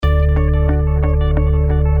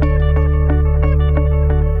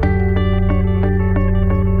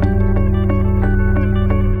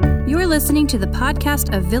listening to the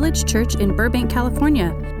podcast of Village Church in Burbank, California.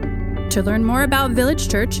 To learn more about Village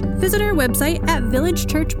Church, visit our website at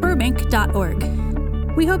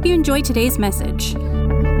villagechurchburbank.org. We hope you enjoy today's message.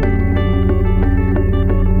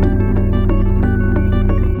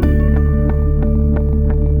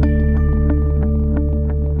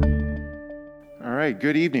 All right,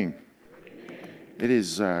 good evening. It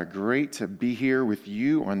is great to be here with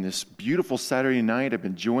you on this beautiful Saturday night. I've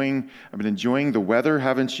been enjoying the weather,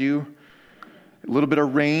 haven't you? A little bit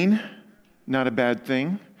of rain, not a bad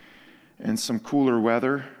thing, and some cooler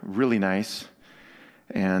weather, really nice.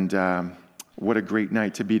 And what a great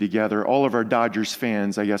night to be together. All of our Dodgers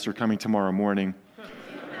fans, I guess, are coming tomorrow morning.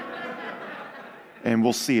 And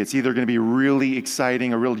we'll see. It's either going to be really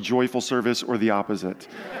exciting, a real joyful service, or the opposite.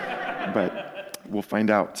 But we'll find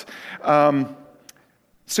out.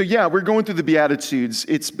 So we're going through the Beatitudes.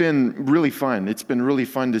 It's been really fun. It's been really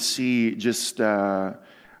fun to see just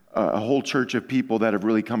a whole church of people that have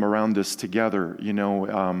really come around us together. You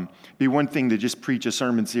know, be one thing to just preach a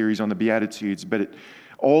sermon series on the Beatitudes, but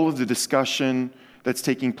all of the discussion that's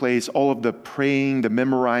taking place, all of the praying, the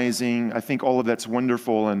memorizing, I think all of that's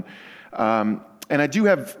wonderful. And I do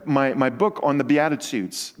have my book on the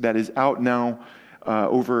Beatitudes that is out now.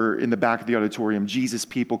 Over in the back of the auditorium, Jesus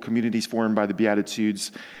People, Communities Formed by the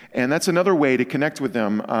Beatitudes. And that's another way to connect with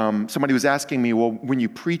them. Somebody was asking me, well, when you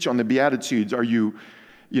preach on the Beatitudes,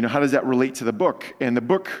 how does that relate to the book? And the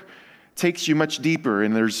book takes you much deeper,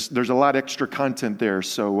 and there's a lot extra content there.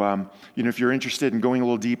 So, if you're interested in going a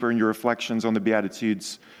little deeper in your reflections on the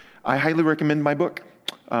Beatitudes, I highly recommend my book.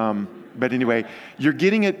 But anyway, you're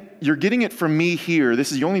getting it from me here.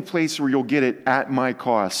 This is the only place where you'll get it at my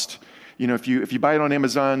cost. You know, if you buy it on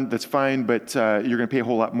Amazon, that's fine, but you're going to pay a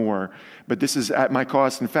whole lot more. But this is at my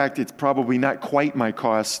cost. In fact, it's probably not quite my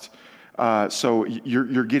cost, so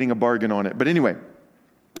you're getting a bargain on it. But anyway,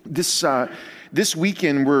 this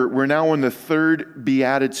weekend we're now on the third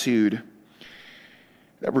Beatitude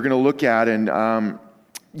that we're going to look at. And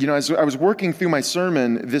as I was working through my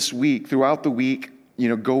sermon this week, throughout the week,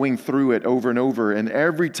 going through it over and over, and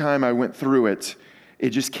every time I went through it,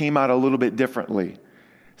 it just came out a little bit differently.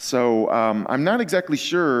 So I'm not exactly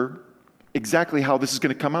sure how this is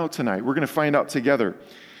going to come out tonight. We're going to find out together.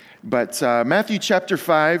 But Matthew chapter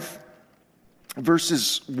 5,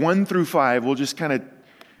 verses 1 through 5, we'll just kind of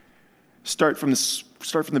start from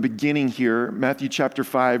the beginning here. Matthew chapter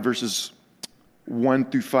 5, verses 1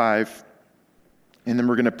 through 5, and then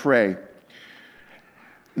we're going to pray.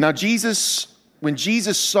 Now when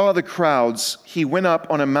Jesus saw the crowds, he went up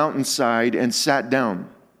on a mountainside and sat down.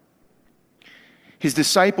 His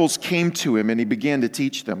disciples came to him, and he began to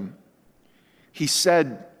teach them. He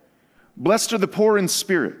said, "Blessed are the poor in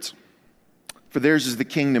spirit, for theirs is the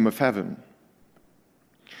kingdom of heaven.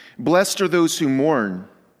 Blessed are those who mourn,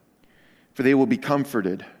 for they will be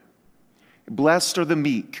comforted. Blessed are the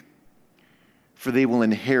meek, for they will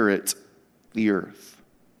inherit the earth."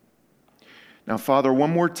 Now, Father,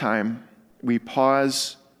 one more time, we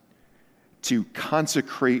pause to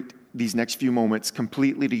consecrate these next few moments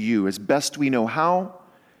completely to you. As best we know how,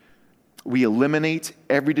 we eliminate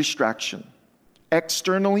every distraction.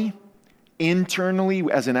 Externally, internally,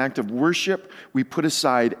 as an act of worship, we put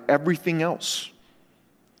aside everything else.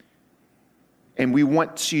 And we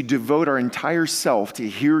want to devote our entire self to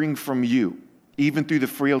hearing from you, even through the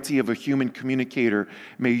frailty of a human communicator.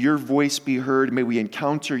 May your voice be heard. May we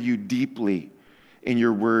encounter you deeply in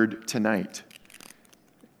your word tonight.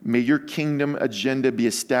 May your kingdom agenda be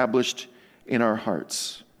established in our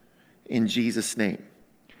hearts. In Jesus' name,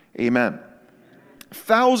 amen.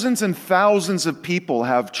 Thousands and thousands of people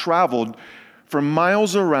have traveled from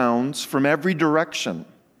miles around from every direction,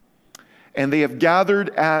 and they have gathered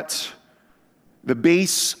at the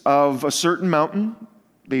base of a certain mountain.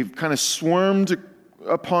 They've kind of swarmed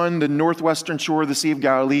upon the northwestern shore of the Sea of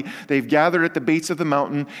Galilee. They've gathered at the base of the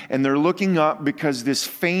mountain, and they're looking up because this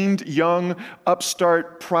famed young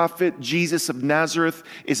upstart prophet, Jesus of Nazareth,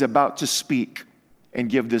 is about to speak and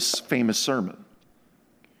give this famous sermon.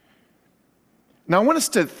 Now, I want us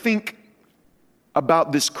to think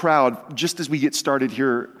about this crowd just as we get started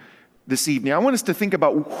here this evening. I want us to think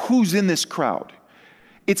about who's in this crowd.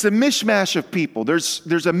 It's a mishmash of people.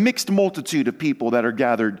 There's a mixed multitude of people that are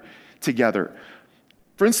gathered together.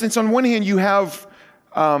 For instance, on one hand, you have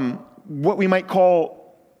what we might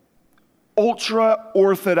call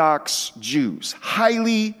ultra-Orthodox Jews,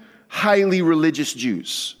 highly religious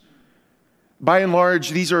Jews. By and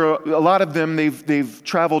large, these are a lot of them. They've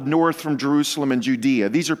traveled north from Jerusalem and Judea.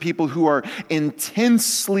 These are people who are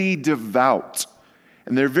intensely devout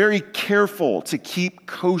And they're very careful to keep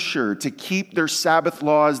kosher, to keep their Sabbath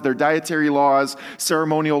laws, their dietary laws,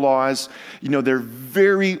 ceremonial laws. They're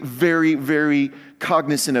very, very, very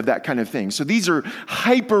cognizant of that kind of thing. So these are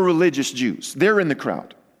hyper-religious Jews. They're in the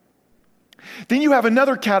crowd. Then you have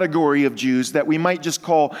another category of Jews that we might just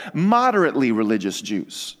call moderately religious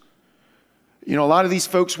Jews. A lot of these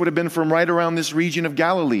folks would have been from right around this region of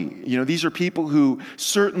Galilee. These are people who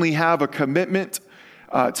certainly have a commitment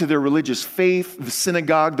to their religious faith. The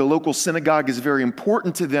synagogue, the local synagogue, is very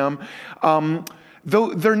important to them,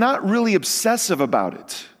 though they're not really obsessive about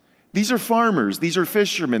it. These are farmers, these are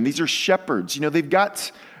fishermen, these are shepherds. They've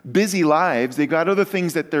got busy lives. They've got other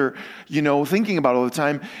things that they're, thinking about all the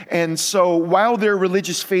time. And so while their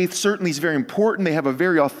religious faith certainly is very important, they have a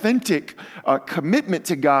very authentic commitment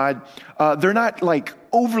to God, they're not like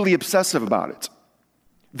overly obsessive about it.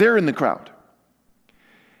 They're in the crowd.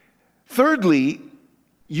 Thirdly,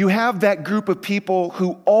 you have that group of people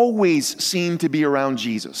who always seem to be around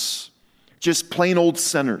Jesus. Just plain old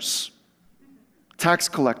sinners, tax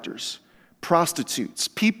collectors, prostitutes,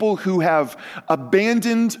 people who have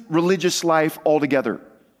abandoned religious life altogether.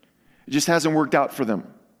 It just hasn't worked out for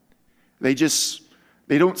them. They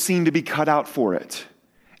don't seem to be cut out for it.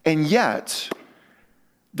 And yet,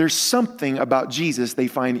 there's something about Jesus they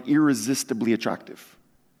find irresistibly attractive.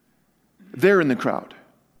 They're in the crowd.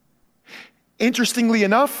 Interestingly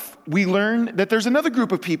enough, we learn that there's another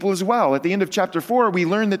group of people as well. At the end of chapter 4, we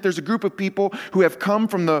learn that there's a group of people who have come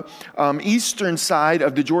from the eastern side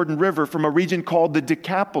of the Jordan River from a region called the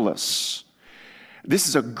Decapolis. This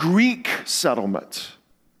is a Greek settlement.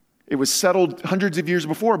 It was settled hundreds of years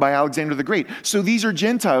before by Alexander the Great. So these are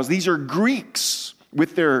Gentiles. These are Greeks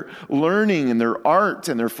with their learning and their art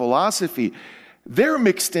and their philosophy. They're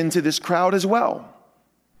mixed into this crowd as well.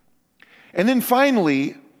 And then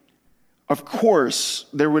finally, of course,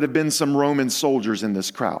 there would have been some Roman soldiers in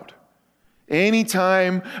this crowd.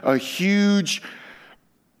 Anytime a huge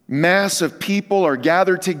mass of people are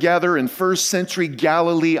gathered together in first century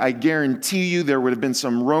Galilee, I guarantee you there would have been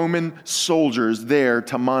some Roman soldiers there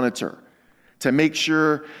to monitor, to make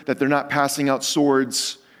sure that they're not passing out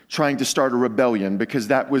swords trying to start a rebellion, because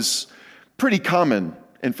that was pretty common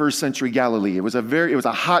in first century Galilee. It was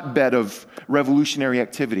a hotbed of revolutionary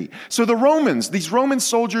activity. So the Romans, these Roman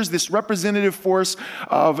soldiers, this representative force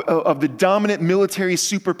of the dominant military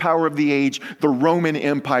superpower of the age, the Roman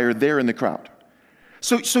Empire, they're in the crowd.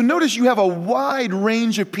 So notice you have a wide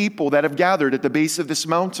range of people that have gathered at the base of this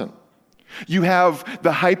mountain. You have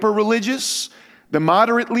the hyper-religious, the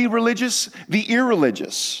moderately religious, the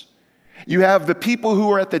irreligious. You have the people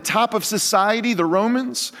who are at the top of society, the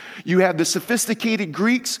Romans. You have the sophisticated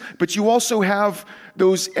Greeks, but you also have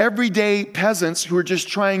those everyday peasants who are just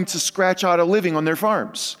trying to scratch out a living on their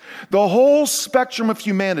farms. The whole spectrum of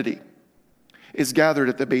humanity is gathered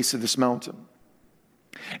at the base of this mountain.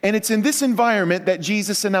 And it's in this environment that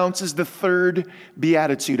Jesus announces the third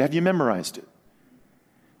beatitude. Have you memorized it?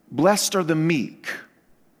 Blessed are the meek,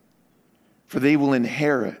 for they will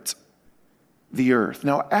inherit the earth.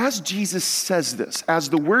 Now, as Jesus says this, as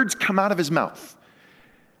the words come out of his mouth,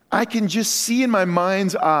 I can just see in my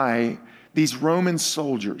mind's eye these Roman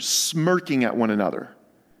soldiers smirking at one another.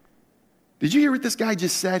 Did you hear what this guy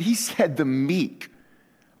just said? He said the meek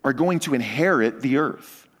are going to inherit the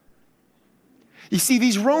earth. You see,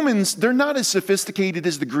 these Romans, they're not as sophisticated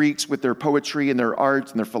as the Greeks with their poetry and their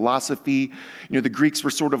art and their philosophy. The Greeks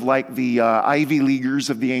were sort of like the Ivy Leaguers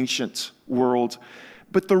of the ancient world.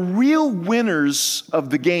 But the real winners of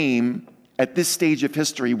the game at this stage of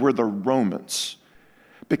history were the Romans,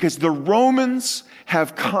 because the Romans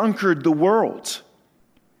have conquered the world,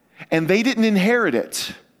 and they didn't inherit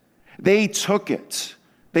it. They took it.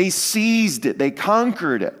 They seized it. They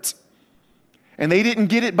conquered it. And they didn't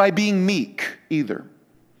get it by being meek either.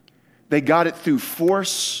 They got it through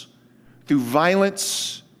force, through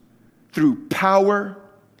violence, through power.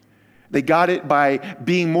 They got it by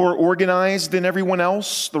being more organized than everyone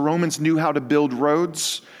else. The Romans knew how to build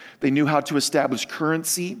roads. They knew how to establish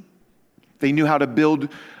currency. They knew how to build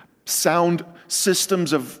sound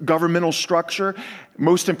systems of governmental structure.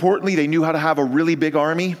 Most importantly, they knew how to have a really big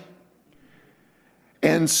army.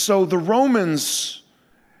 And so the Romans,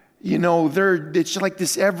 it's like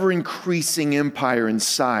this ever-increasing empire in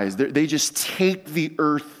size. They just take the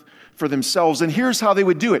earth for themselves. And here's how they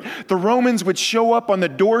would do it. The Romans would show up on the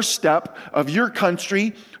doorstep of your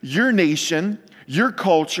country, your nation, your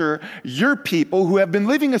culture, your people who have been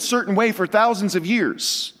living a certain way for thousands of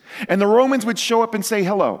years. And the Romans would show up and say,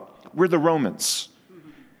 hello, we're the Romans,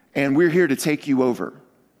 and we're here to take you over.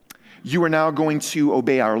 You are now going to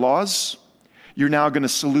obey our laws. You're now going to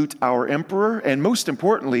salute our emperor. And most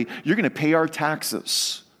importantly, you're going to pay our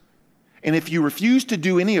taxes. And if you refuse to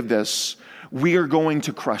do any of this, we are going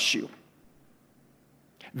to crush you.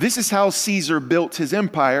 This is how Caesar built his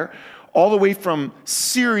empire, all the way from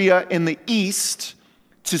Syria in the east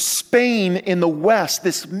to Spain in the west,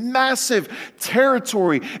 this massive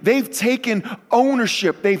territory. They've taken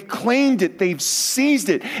ownership, they've claimed it, they've seized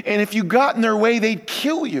it, and if you got in their way, they'd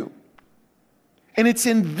kill you. And it's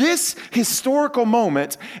in this historical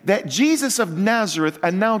moment that Jesus of Nazareth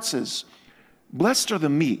announces, "Blessed are the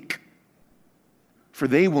meek, for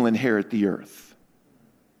they will inherit the earth."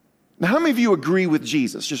 Now, how many of you agree with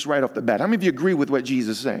Jesus, just right off the bat? How many of you agree with what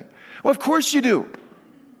Jesus is saying? Well, of course you do.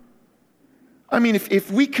 I mean,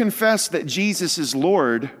 if we confess that Jesus is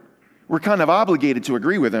Lord, we're kind of obligated to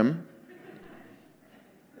agree with him.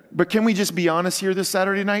 But can we just be honest here this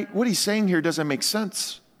Saturday night? What he's saying here doesn't make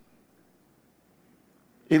sense.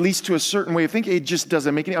 At least to a certain way of thinking, it just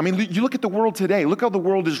doesn't make any. I mean, you look at the world today. Look how the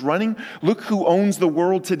world is running. Look who owns the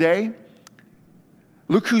world today.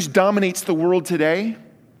 Look who dominates the world today.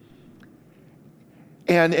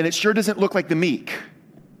 And it sure doesn't look like the meek.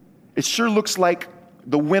 It sure looks like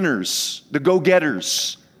the winners, the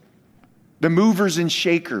go-getters, the movers and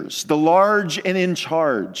shakers, the large and in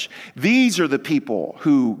charge. These are the people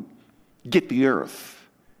who get the earth.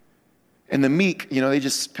 And the meek, they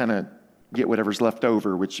just kind of get whatever's left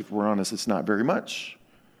over, which, if we're honest, it's not very much.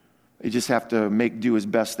 They just have to do as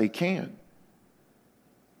best they can.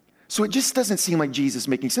 So it just doesn't seem like Jesus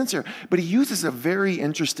making sense here. But he uses a very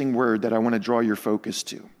interesting word that I want to draw your focus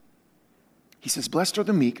to. He says, "Blessed are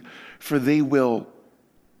the meek, for they will,"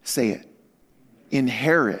 say it,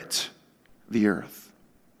 "inherit the earth."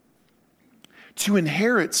 To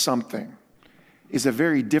inherit something is a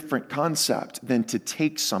very different concept than to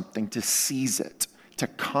take something, to seize it, to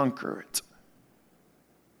conquer it.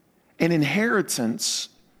 An inheritance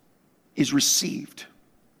is received.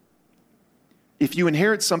 If you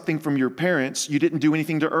inherit something from your parents, you didn't do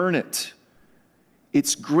anything to earn it.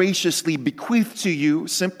 It's graciously bequeathed to you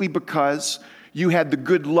simply because you had the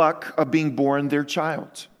good luck of being born their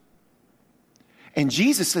child. And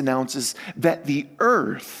Jesus announces that the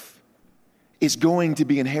earth is going to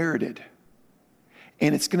be inherited.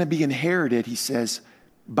 And it's going to be inherited, he says,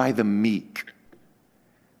 by the meek.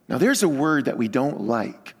 Now, there's a word that we don't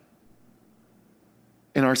like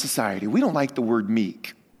in our society. We don't like the word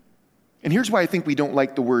meek. And here's why I think we don't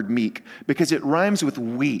like the word meek, because it rhymes with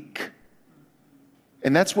weak.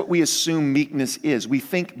 And that's what we assume meekness is. We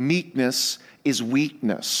think meekness is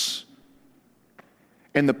weakness.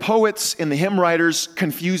 And the poets and the hymn writers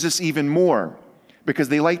confuse us even more because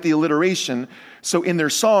they like the alliteration. So in their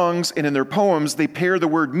songs and in their poems, they pair the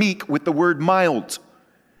word meek with the word mild.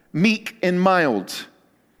 Meek and mild.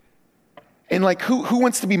 And like, who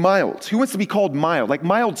wants to be mild? Who wants to be called mild? Like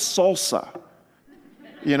mild salsa.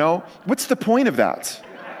 What's the point of that?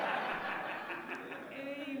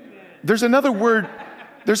 There's another word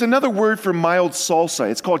for mild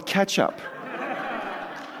salsa. It's called ketchup.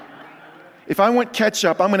 If I want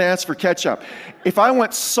ketchup, I'm going to ask for ketchup. If I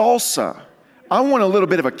want salsa, I want a little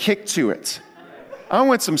bit of a kick to it. I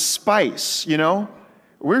want some spice,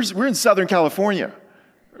 We're in Southern California,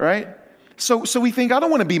 right? So we think, I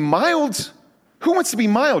don't want to be mild. Who wants to be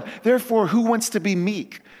mild? Therefore, who wants to be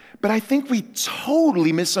meek? But I think we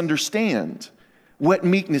totally misunderstand what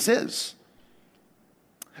meekness is.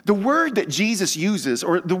 The word that Jesus uses,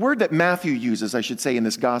 or the word that Matthew uses, I should say, in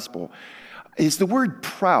this gospel, is the word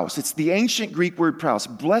praus. It's the ancient Greek word praus.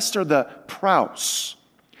 Blessed are the praus.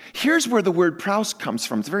 Here's where the word praus comes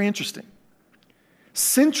from. It's very interesting.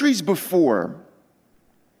 Centuries before,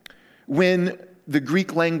 when the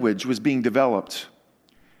Greek language was being developed,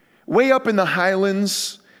 way up in the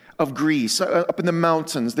highlands of Greece, up in the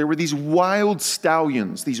mountains, there were these wild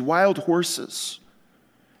stallions, these wild horses.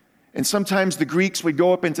 And sometimes the Greeks would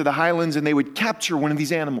go up into the highlands and they would capture one of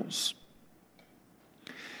these animals.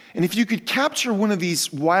 And if you could capture one of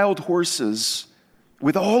these wild horses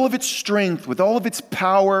with all of its strength, with all of its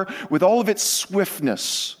power, with all of its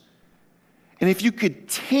swiftness, and if you could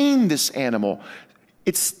tame this animal,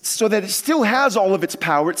 it's so that it still has all of its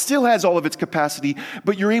power, it still has all of its capacity,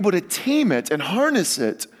 but you're able to tame it and harness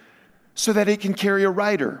it so that it can carry a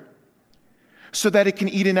rider, so that it can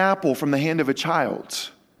eat an apple from the hand of a child.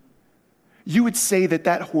 You would say that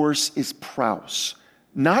that horse is praus,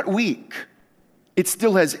 not weak. It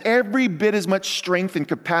still has every bit as much strength and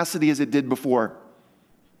capacity as it did before.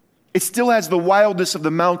 It still has the wildness of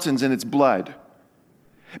the mountains in its blood.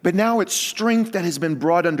 But now its strength that has been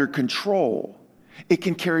brought under control. It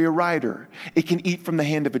can carry a rider. It can eat from the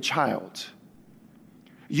hand of a child.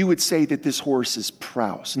 You would say that this horse is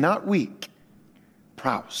praus, not weak.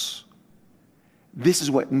 praus. This is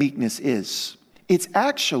what meekness is. It's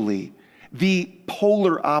actually the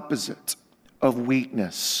polar opposite of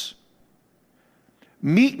weakness.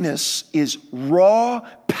 Meekness is raw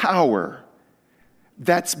power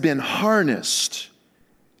that's been harnessed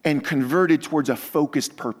and converted towards a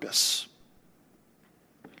focused purpose.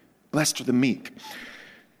 Blessed are the meek.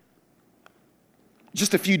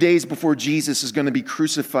 Just a few days before Jesus is going to be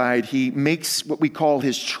crucified, he makes what we call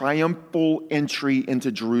his triumphal entry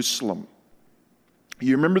into Jerusalem.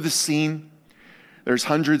 You remember the scene? There's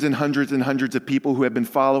hundreds and hundreds and hundreds of people who have been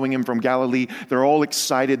following him from Galilee. They're all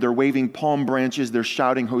excited. They're waving palm branches. They're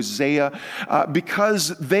shouting Hosea because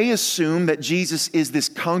they assume that Jesus is this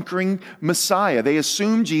conquering Messiah. They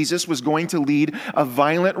assume Jesus was going to lead a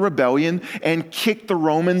violent rebellion and kick the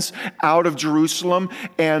Romans out of Jerusalem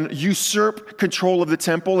and usurp control of the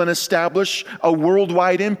temple and establish a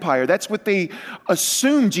worldwide empire. That's what they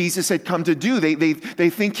assume Jesus had come to do. They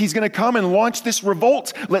think he's going to come and launch this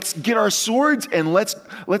revolt. Let's get our swords and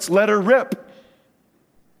let's let her rip.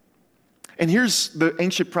 And here's the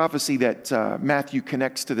ancient prophecy that Matthew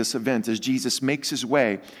connects to this event as Jesus makes his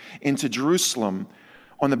way into Jerusalem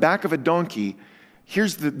on the back of a donkey.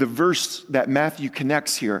 Here's the verse that Matthew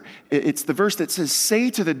connects here. It's the verse that says, "Say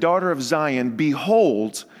to the daughter of Zion,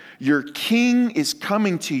 behold, your king is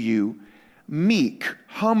coming to you, meek,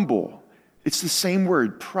 humble." It's the same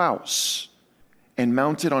word, praus, and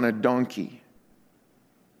mounted on a donkey.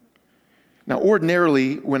 Now,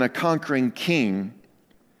 ordinarily, when a conquering king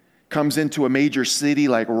comes into a major city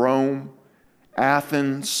like Rome,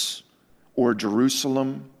 Athens, or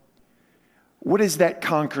Jerusalem, what is that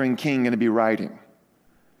conquering king going to be riding?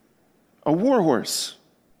 A war horse.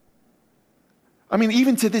 I mean,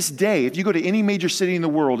 even to this day, if you go to any major city in the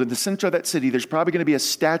world, in the center of that city, there's probably going to be a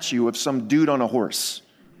statue of some dude on a horse.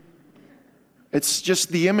 It's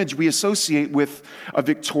just the image we associate with a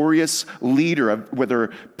victorious leader,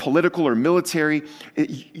 whether political or military.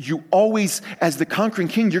 You always, as the conquering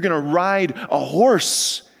king, you're going to ride a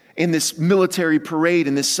horse in this military parade,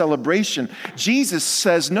 in this celebration. Jesus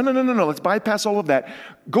says, no, let's bypass all of that.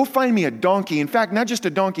 Go find me a donkey. In fact, not just a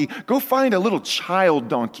donkey, go find a little child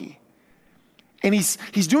donkey. And he's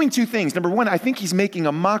doing two things. Number one, I think he's making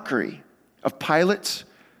a mockery of Pilate,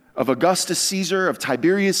 of Augustus Caesar, of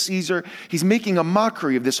Tiberius Caesar. He's making a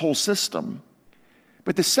mockery of this whole system.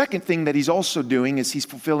 But the second thing that he's also doing is he's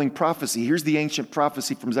fulfilling prophecy. Here's the ancient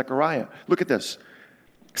prophecy from Zechariah. Look at this.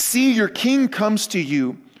 "See, your king comes to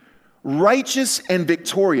you, righteous and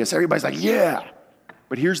victorious." Everybody's like, yeah.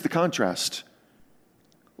 But here's the contrast.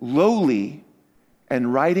 "Lowly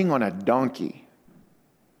and riding on a donkey."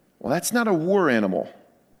 Well, that's not a war animal.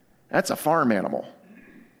 That's a farm animal.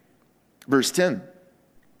 Verse 10.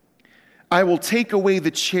 "I will take away the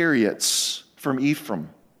chariots from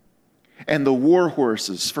Ephraim and the war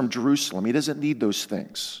horses from Jerusalem." He doesn't need those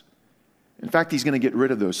things. In fact, he's going to get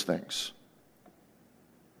rid of those things.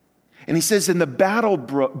 And he says, "And the battle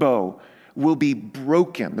bow will be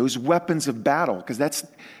broken," those weapons of battle, because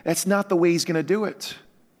that's not the way he's going to do it.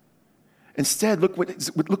 Instead, look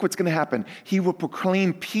what's going to happen. He will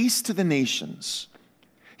proclaim peace to the nations.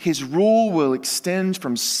 His rule will extend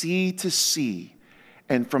from sea to sea,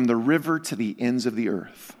 and from the river to the ends of the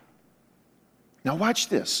earth. Now watch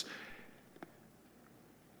this.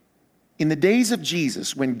 In the days of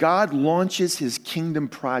Jesus, when God launches his kingdom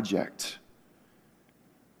project,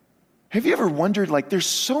 have you ever wondered, like, there's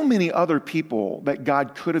so many other people that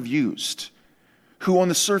God could have used who on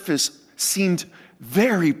the surface seemed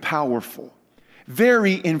very powerful,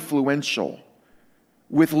 very influential,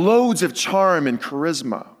 with loads of charm and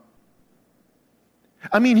charisma.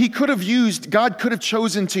 I mean, God could have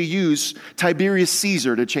chosen to use Tiberius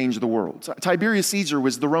Caesar to change the world. Tiberius Caesar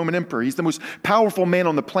was the Roman emperor. He's the most powerful man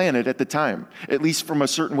on the planet at the time, at least from a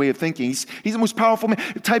certain way of thinking. He's the most powerful man.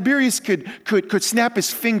 Tiberius could snap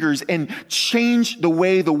his fingers and change the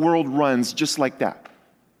way the world runs just like that.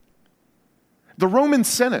 The Roman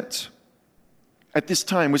Senate at this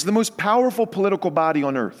time was the most powerful political body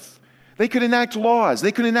on earth. They could enact laws.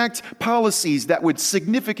 They could enact policies that would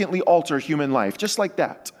significantly alter human life, just like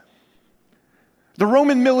that. The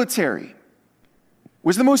Roman military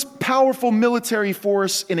was the most powerful military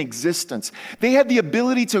force in existence. They had the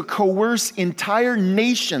ability to coerce entire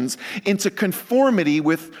nations into conformity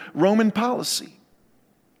with Roman policy.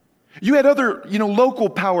 You had other, local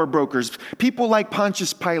power brokers, people like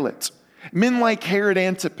Pontius Pilate, men like Herod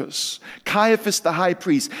Antipas, Caiaphas the high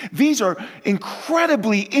priest. These are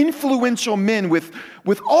incredibly influential men with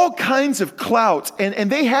all kinds of clout,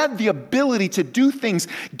 and they had the ability to do things,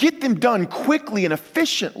 get them done quickly and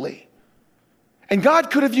efficiently. And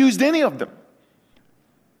God could have used any of them.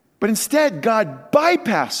 But instead, God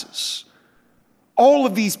bypasses all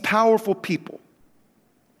of these powerful people.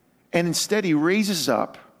 And instead, he raises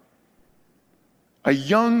up a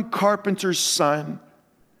young carpenter's son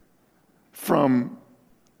from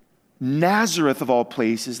Nazareth, of all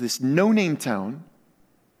places, this no-name town.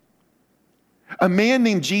 A man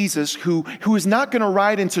named Jesus who is not going to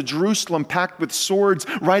ride into Jerusalem packed with swords,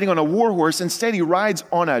 riding on a war horse. Instead, he rides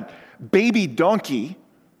on a baby donkey.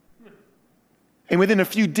 And within a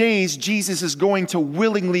few days, Jesus is going to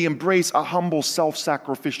willingly embrace a humble,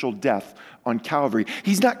 self-sacrificial death on Calvary.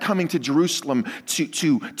 He's not coming to Jerusalem to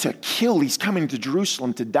kill. He's coming to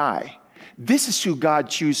Jerusalem to die. This is who God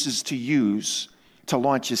chooses to use to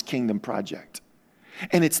launch his kingdom project.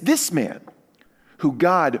 And it's this man who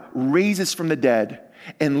God raises from the dead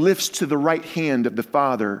and lifts to the right hand of the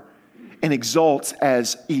Father and exalts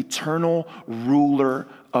as eternal ruler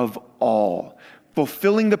of all,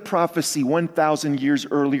 fulfilling the prophecy 1,000 years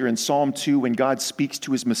earlier in Psalm 2 when God speaks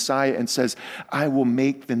to his Messiah and says, I will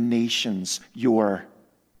make the nations your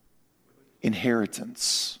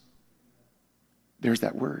inheritance. There's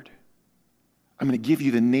that word. I'm going to give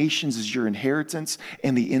you the nations as your inheritance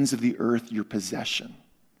and the ends of the earth your possession.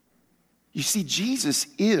 You see, Jesus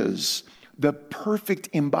is the perfect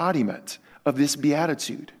embodiment of this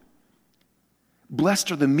beatitude.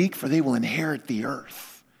 Blessed are the meek, for they will inherit the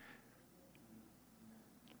earth.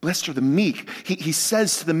 Blessed are the meek. He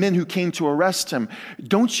says to the men who came to arrest him,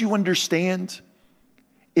 don't you understand?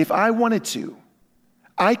 If I wanted to,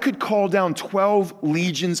 I could call down 12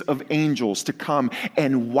 legions of angels to come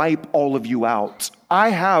and wipe all of you out. I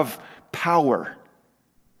have power.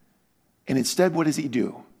 And instead, what does he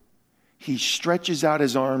do? He stretches out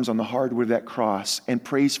his arms on the hardwood of that cross and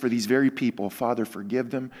prays for these very people. Father,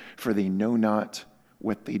 forgive them, for they know not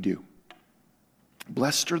what they do.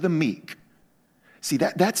 Blessed are the meek. See,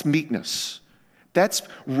 that's meekness. That's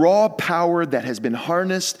raw power that has been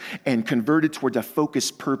harnessed and converted towards a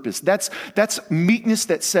focused purpose. That's meekness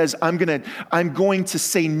that says, I'm going to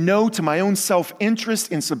say no to my own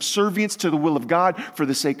self-interest in subservience to the will of God for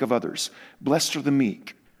the sake of others. Blessed are the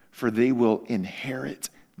meek, for they will inherit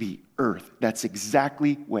the earth. That's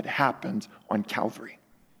exactly what happened on Calvary.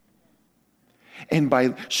 And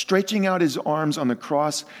by stretching out his arms on the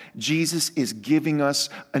cross, Jesus is giving us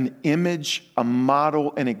an image, a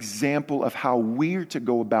model, an example of how we're to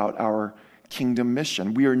go about our kingdom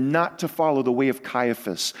mission. We are not to follow the way of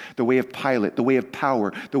Caiaphas, the way of Pilate, the way of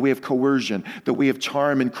power, the way of coercion, the way of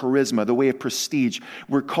charm and charisma, the way of prestige.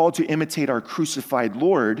 We're called to imitate our crucified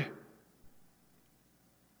Lord,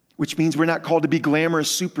 which means we're not called to be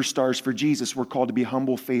glamorous superstars for Jesus. We're called to be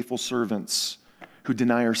humble, faithful servants who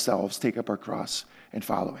deny ourselves, take up our cross, and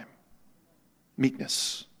follow him.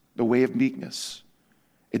 Meekness, the way of meekness.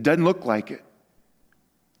 It doesn't look like it,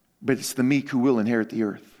 but it's the meek who will inherit the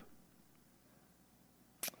earth.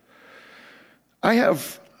 I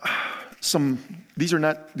have these are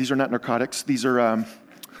not narcotics. These are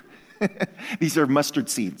these are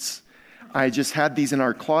mustard seeds. I just had these in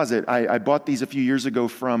our closet. I bought these a few years ago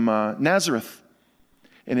from Nazareth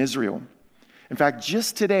in Israel. In fact,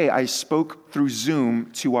 just today I spoke through Zoom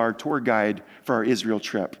to our tour guide for our Israel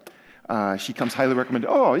trip. She comes highly recommended.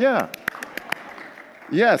 Oh, yeah.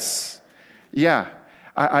 Yes. Yeah.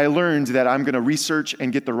 I learned that I'm going to research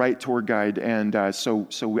and get the right tour guide, and so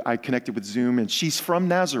I connected with Zoom, and she's from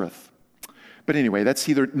Nazareth. But anyway, that's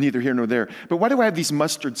neither here nor there. But why do I have these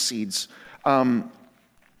mustard seeds?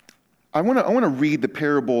 I want to read the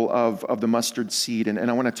parable of the mustard seed, and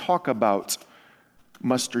I want to talk about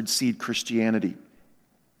mustard seed Christianity.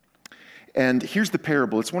 And here's the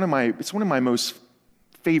parable. It's one of my most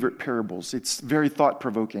favorite parables. It's very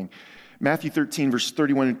thought-provoking. Matthew 13, verse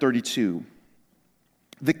 31 and 32.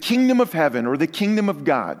 The kingdom of heaven, or the kingdom of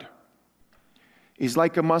God, is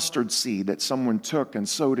like a mustard seed that someone took and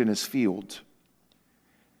sowed in his field.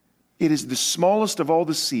 It is the smallest of all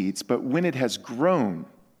the seeds, but when it has grown,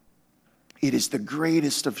 it is the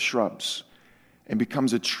greatest of shrubs and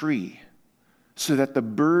becomes a tree, so that the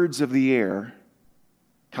birds of the air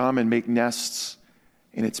come and make nests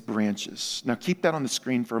in its branches. Now keep that on the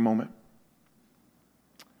screen for a moment.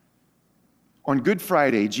 On Good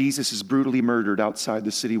Friday, Jesus is brutally murdered outside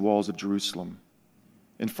the city walls of Jerusalem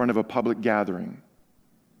in front of a public gathering.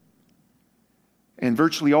 And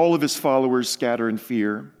virtually all of his followers scatter in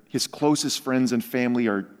fear. His closest friends and family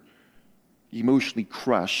are emotionally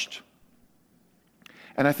crushed.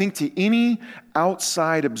 And I think to any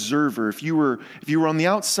outside observer, if you were on the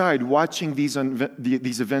outside watching these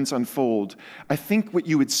events unfold, I think what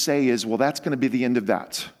you would say is, well, that's going to be the end of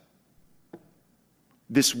that.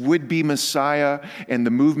 This would-be Messiah and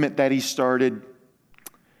the movement that he started,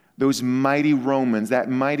 those mighty Romans, that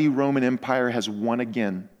mighty Roman Empire has won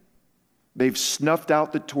again. They've snuffed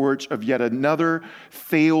out the torch of yet another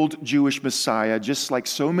failed Jewish Messiah, just like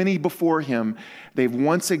so many before him. They've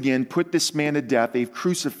once again put this man to death. They've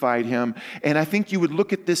crucified him. And I think you would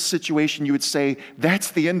look at this situation, you would say,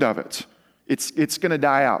 that's the end of it. It's going to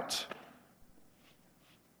die out.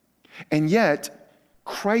 And yet,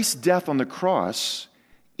 Christ's death on the cross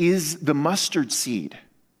is the mustard seed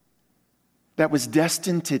that was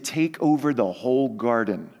destined to take over the whole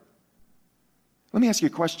garden. Let me ask you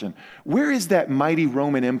a question. Where is that mighty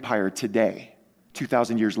Roman Empire today,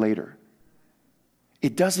 2,000 years later?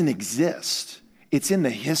 It doesn't exist. It's in the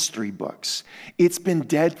history books. It's been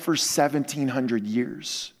dead for 1,700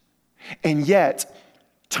 years. And yet,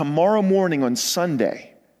 tomorrow morning on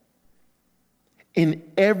Sunday, in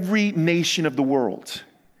every nation of the world,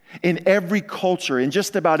 in every culture, in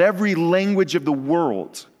just about every language of the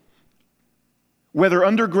world, whether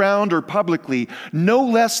underground or publicly, no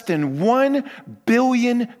less than 1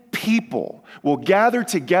 billion people will gather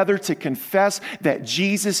together to confess that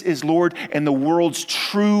Jesus is Lord and the world's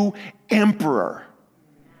true emperor.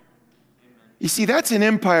 You see, that's an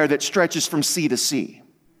empire that stretches from sea to sea.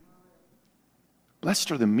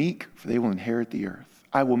 Blessed are the meek, for they will inherit the earth.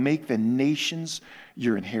 I will make the nations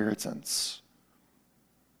your inheritance.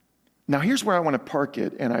 Now, here's where I want to park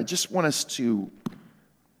it, and I just want us to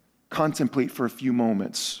contemplate for a few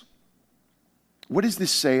moments. What does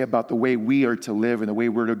this say about the way we are to live and the way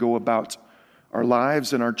we're to go about our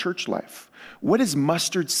lives and our church life? What does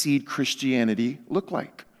mustard seed Christianity look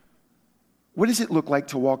like? What does it look like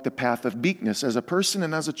to walk the path of meekness as a person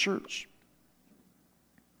and as a church?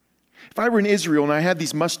 If I were in Israel and I had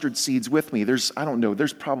these mustard seeds with me, there's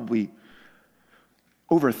probably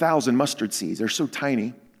over 1,000 mustard seeds. They're so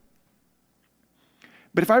tiny.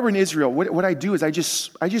 But if I were in Israel, what I do is I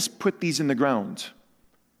just put these in the ground.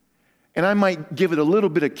 And I might give it a little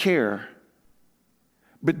bit of care.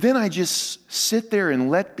 But then I just sit there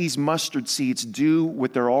and let these mustard seeds do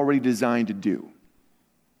what they're already designed to do.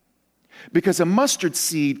 Because a mustard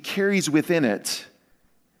seed carries within it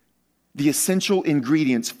the essential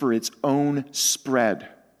ingredients for its own spread.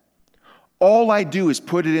 All I do is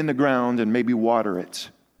put it in the ground and maybe water it.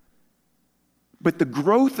 But the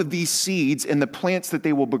growth of these seeds and the plants that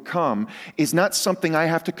they will become is not something I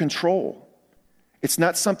have to control. It's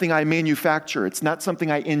not something I manufacture. It's not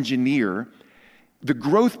something I engineer. The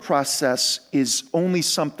growth process is only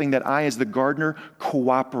something that I, as the gardener,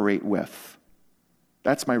 cooperate with.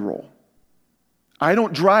 That's my role. I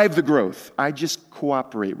don't drive the growth. I just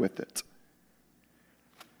cooperate with it.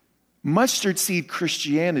 Mustard seed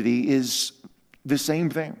Christianity is the same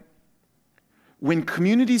thing. When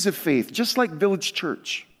communities of faith, just like Village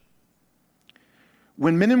Church,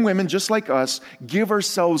 when men and women just like us give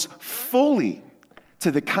ourselves fully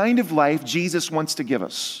to the kind of life Jesus wants to give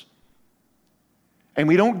us, and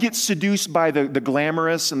we don't get seduced by the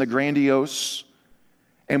glamorous and the grandiose,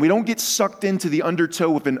 and we don't get sucked into the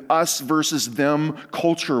undertow of an us versus them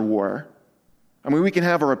culture war. I mean, we can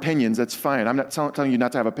have our opinions, that's fine. I'm not telling you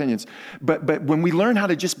not to have opinions. But when we learn how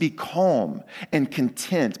to just be calm and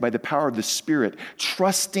content by the power of the Spirit,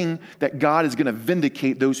 trusting that God is going to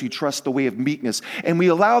vindicate those who trust the way of meekness, and we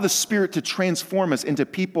allow the Spirit to transform us into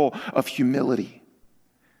people of humility,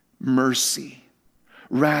 mercy,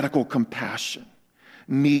 radical compassion,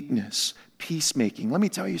 meekness, peacemaking. Let me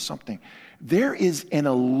tell you something. There is an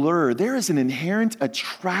allure, there is an inherent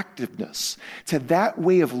attractiveness to that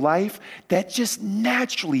way of life that just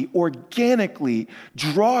naturally, organically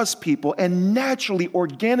draws people and naturally,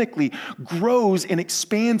 organically grows and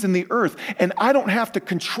expands in the earth. And I don't have to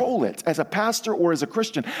control it as a pastor or as a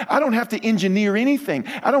Christian. I don't have to engineer anything.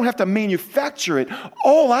 I don't have to manufacture it.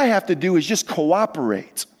 All I have to do is just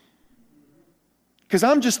cooperate. Because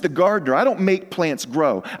I'm just the gardener. I don't make plants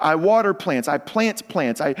grow. I water plants. I plant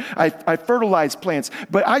plants. I fertilize plants.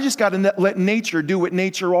 But I just got to let nature do what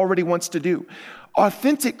nature already wants to do.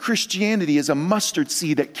 Authentic Christianity is a mustard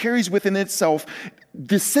seed that carries within itself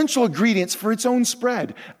the essential ingredients for its own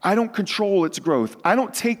spread. I don't control its growth. I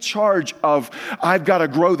don't take charge of, I've got to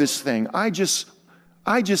grow this thing. I just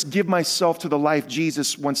give myself to the life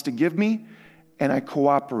Jesus wants to give me, and I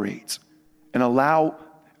cooperate and allow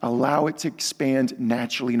it to expand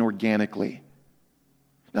naturally and organically.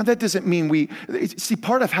 Now, that doesn't mean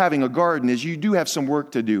part of having a garden is you do have some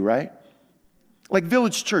work to do, right? Like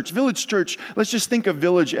Village Church, let's just think of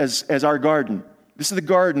Village as our garden. This is the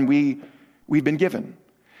garden we've been given.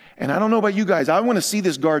 And I don't know about you guys, I want to see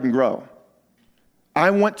this garden grow. I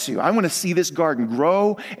want to see this garden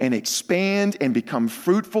grow and expand and become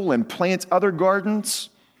fruitful and plant other gardens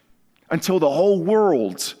until the whole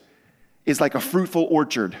world is like a fruitful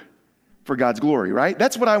orchard for God's glory, right?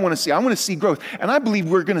 That's what I want to see. I want to see growth. And I believe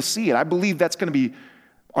we're going to see it. I believe that's going to be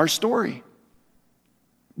our story.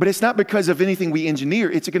 But it's not because of anything we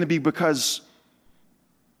engineer. It's going to be because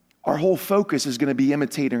our whole focus is going to be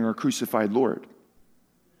imitating our crucified Lord.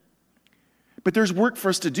 But there's work for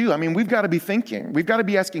us to do. I mean, we've got to be thinking. We've got to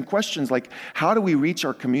be asking questions like, how do we reach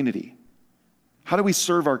our community? How do we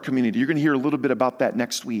serve our community? You're going to hear a little bit about that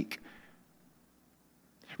next week.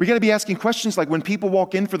 We got to be asking questions like, when people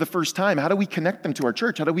walk in for the first time, how do we connect them to our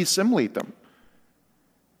church? How do we assimilate them?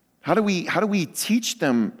 How do we teach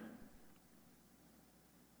them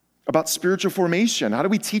about spiritual formation? How do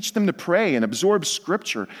we teach them to pray and absorb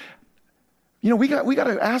Scripture? You know, we got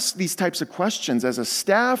to ask these types of questions as a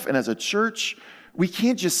staff and as a church. We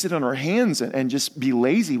can't just sit on our hands and just be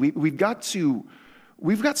lazy. We've got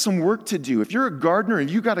some work to do. If you're a gardener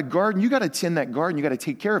and you got a garden, you got to tend that garden. You got to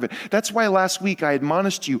take care of it. That's why last week I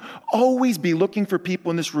admonished you, always be looking for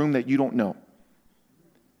people in this room that you don't know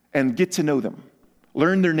and get to know them.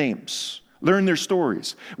 Learn their names. Learn their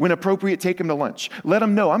stories. When appropriate, take them to lunch. Let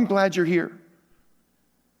them know, I'm glad you're here.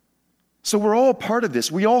 So we're all part of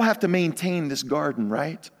this. We all have to maintain this garden,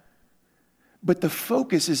 right? But the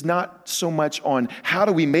focus is not so much on how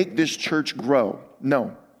do we make this church grow.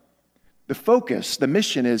 No. The focus, the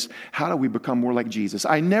mission is, how do we become more like Jesus?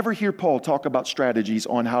 I never hear Paul talk about strategies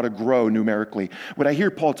on how to grow numerically. What I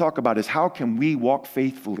hear Paul talk about is, how can we walk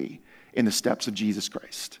faithfully in the steps of Jesus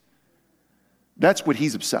Christ? That's what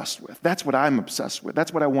he's obsessed with. That's what I'm obsessed with.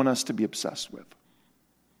 That's what I want us to be obsessed with.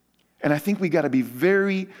 And I think we got to be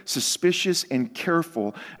very suspicious and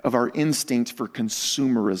careful of our instinct for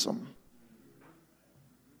consumerism.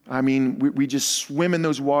 I mean, we just swim in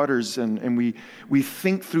those waters and we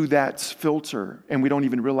think through that filter, and we don't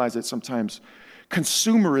even realize it sometimes.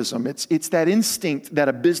 Consumerism, it's that instinct that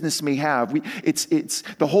a business may have. It's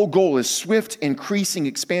the whole goal is swift, increasing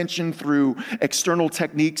expansion through external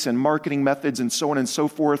techniques and marketing methods and so on and so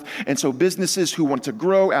forth. And so businesses who want to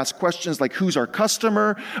grow ask questions like, who's our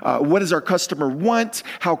customer? What does our customer want?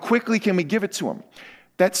 How quickly can we give it to them?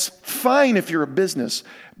 That's fine if you're a business,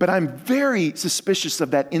 but I'm very suspicious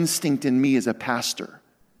of that instinct in me as a pastor.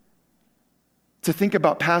 To think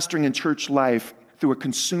about pastoring in church life through a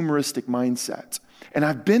consumeristic mindset. And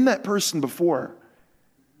I've been that person before.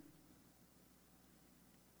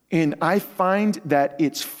 And I find that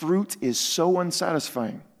its fruit is so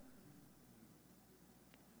unsatisfying.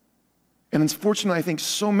 And unfortunately, I think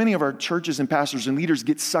so many of our churches and pastors and leaders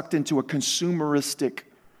get sucked into a consumeristic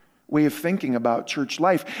way of thinking about church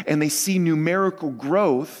life, and they see numerical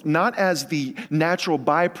growth not as the natural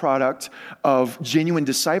byproduct of genuine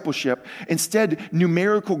discipleship. Instead,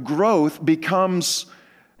 numerical growth becomes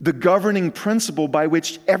the governing principle by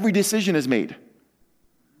which every decision is made.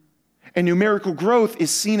 And numerical growth is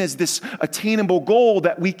seen as this attainable goal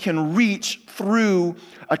that we can reach through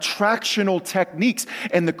attractional techniques.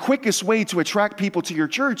 And the quickest way to attract people to your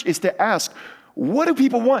church is to ask, what do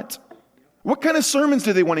people want? What kind of sermons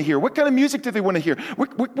do they want to hear? What kind of music do they want to hear?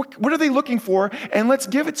 What are they looking for? And let's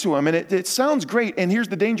give it to them. And it sounds great. And here's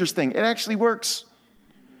the dangerous thing. It actually works.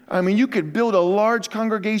 I mean, you could build a large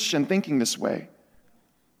congregation thinking this way.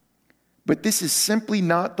 But this is simply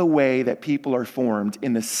not the way that people are formed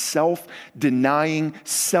in the self-denying,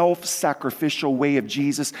 self-sacrificial way of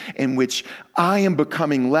Jesus, in which I am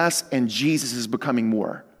becoming less and Jesus is becoming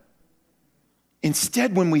more.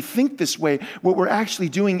 Instead, when we think this way, what we're actually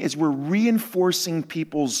doing is we're reinforcing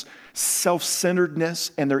people's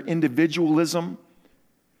self-centeredness and their individualism.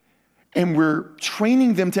 And we're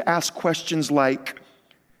training them to ask questions like,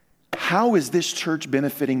 how is this church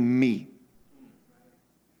benefiting me?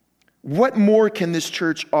 What more can this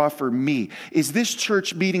church offer me? Is this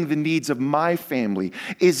church meeting the needs of my family?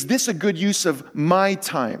 Is this a good use of my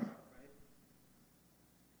time?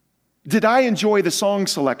 Did I enjoy the song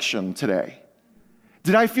selection today?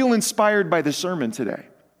 Did I feel inspired by the sermon today?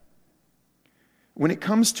 When it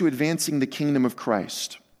comes to advancing the kingdom of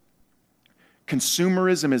Christ,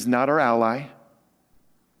 consumerism is not our ally.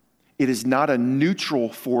 It is not a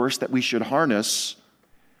neutral force that we should harness.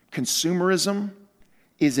 Consumerism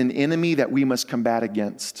is an enemy that we must combat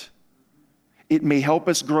against. It may help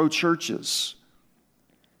us grow churches,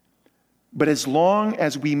 but as long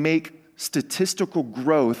as we make statistical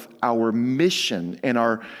growth our mission and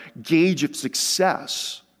our gauge of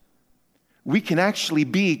success, we can actually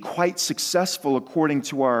be quite successful according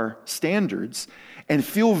to our standards and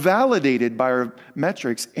feel validated by our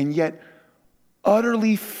metrics, and yet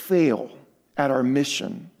utterly fail at our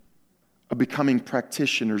mission of becoming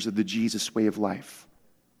practitioners of the Jesus way of life.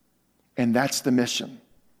 And that's the mission.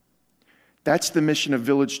 That's the mission of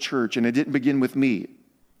Village Church, and it didn't begin with me.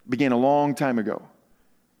 began a long time ago.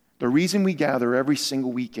 The reason we gather every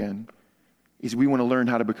single weekend is we want to learn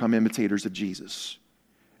how to become imitators of Jesus.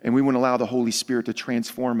 And we want to allow the Holy Spirit to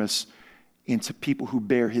transform us into people who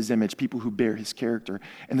bear his image, people who bear his character.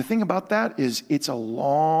 And the thing about that is it's a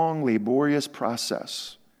long, laborious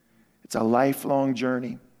process. It's a lifelong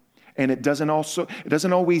journey. And it doesn't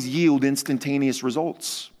always yield instantaneous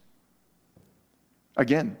results.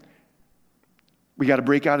 Again, we got to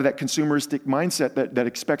break out of that consumeristic mindset that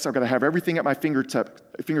expects I've got to have everything at my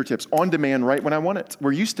fingertips on demand right when I want it.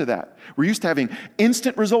 We're used to that. We're used to having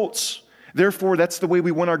instant results. Therefore, that's the way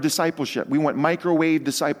we want our discipleship. We want microwave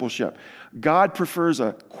discipleship. God prefers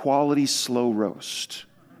a quality slow roast.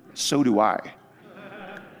 So do I.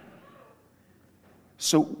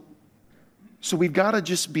 So we've got to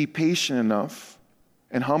just be patient enough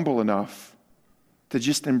and humble enough to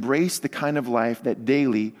just embrace the kind of life that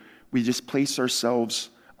daily we just place ourselves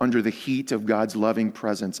under the heat of God's loving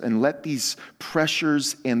presence and let these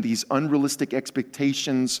pressures and these unrealistic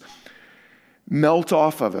expectations melt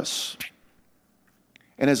off of us.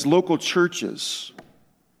 And as local churches,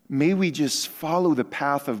 may we just follow the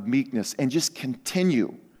path of meekness and just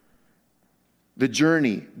continue the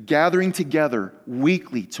journey, gathering together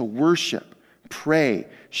weekly to worship, pray,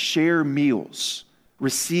 share meals,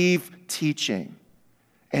 receive teaching,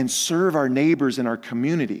 and serve our neighbors in our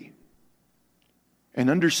community. And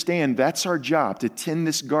understand that's our job, to tend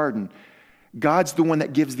this garden. God's the one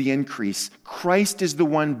that gives the increase. Christ is the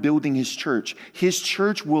one building his church. His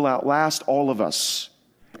church will outlast all of us,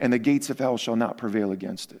 and the gates of hell shall not prevail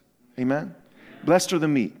against it. Amen? Blessed are the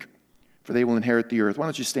meek, for they will inherit the earth. Why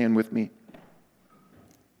don't you stand with me?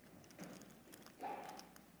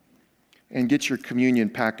 And get your communion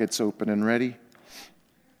packets open and ready.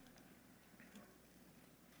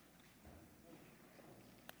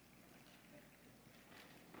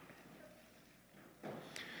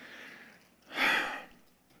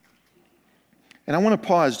 And I want to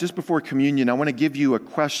pause just before communion. I want to give you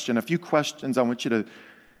a few questions I want you to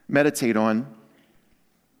meditate on.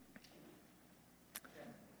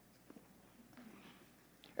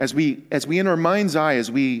 As we in our mind's eye,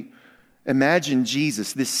 as we imagine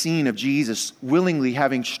Jesus, this scene of Jesus willingly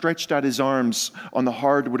having stretched out his arms on the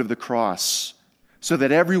hardwood of the cross so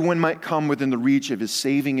that everyone might come within the reach of his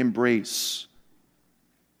saving embrace.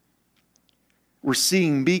 We're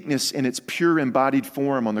seeing meekness in its pure embodied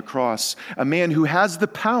form on the cross. A man who has the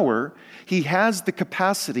power, he has the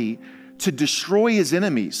capacity to destroy his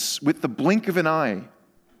enemies with the blink of an eye.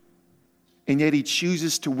 And yet he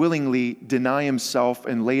chooses to willingly deny himself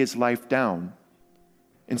and lay his life down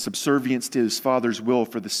in subservience to his Father's will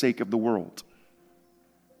for the sake of the world.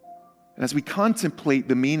 And as we contemplate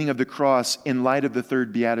the meaning of the cross in light of the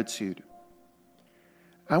third beatitude,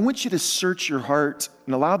 I want you to search your heart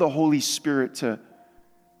and allow the Holy Spirit to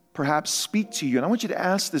perhaps speak to you. And I want you to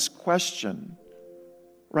ask this question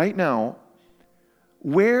right now.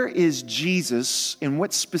 Where is Jesus? In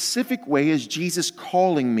what specific way is Jesus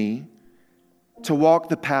calling me to walk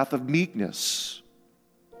the path of meekness?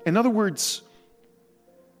 In other words,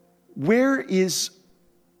 where is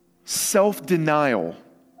self-denial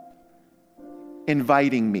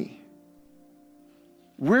inviting me?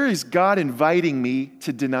 Where is God inviting me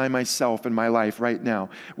to deny myself in my life right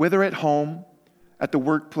now? Whether at home, at the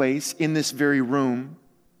workplace, in this very room.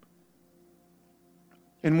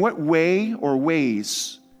 In what way or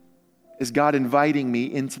ways is God inviting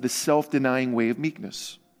me into the self-denying way of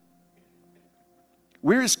meekness?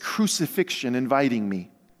 Where is crucifixion inviting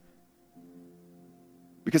me?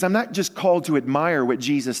 Because I'm not just called to admire what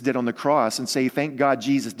Jesus did on the cross and say, thank God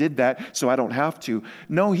Jesus did that so I don't have to.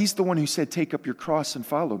 No, he's the one who said, take up your cross and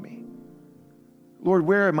follow me. Lord,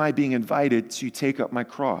 where am I being invited to take up my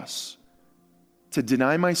cross? To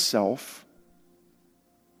deny myself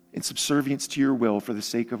in subservience to your will for the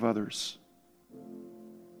sake of others.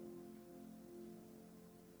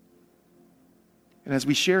 And as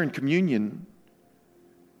we share in communion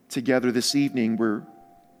together this evening, we're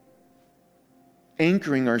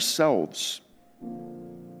anchoring ourselves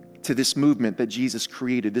to this movement that Jesus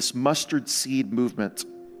created, this mustard seed movement.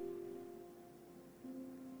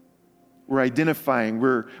 We're identifying,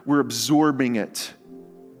 we're absorbing it.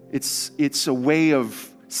 It's a way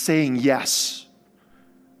of saying yes.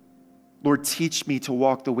 Lord, teach me to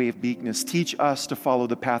walk the way of meekness. Teach us to follow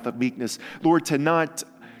the path of meekness. Lord, to not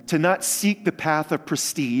seek the path of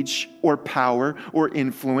prestige or power or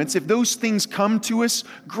influence. If those things come to us,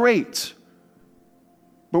 great.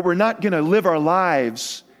 But we're not going to live our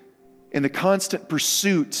lives in the constant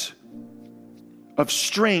pursuit of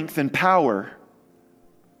strength and power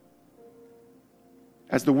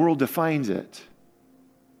as the world defines it.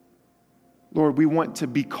 Lord, we want to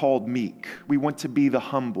be called meek. We want to be the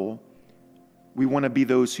humble. We want to be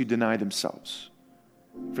those who deny themselves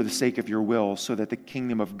for the sake of your will, so that the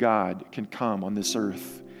kingdom of God can come on this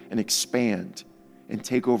earth and expand and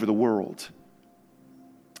take over the world.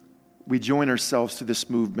 We join ourselves to this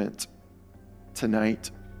movement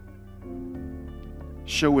tonight.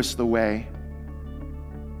 Show us the way.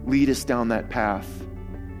 Lead us down that path.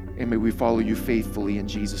 And may we follow you faithfully in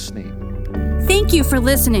Jesus' name. Thank you for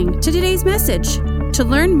listening to today's message. To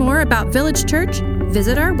learn more about Village Church,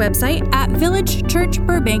 visit our website at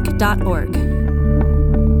villagechurchburbank.org.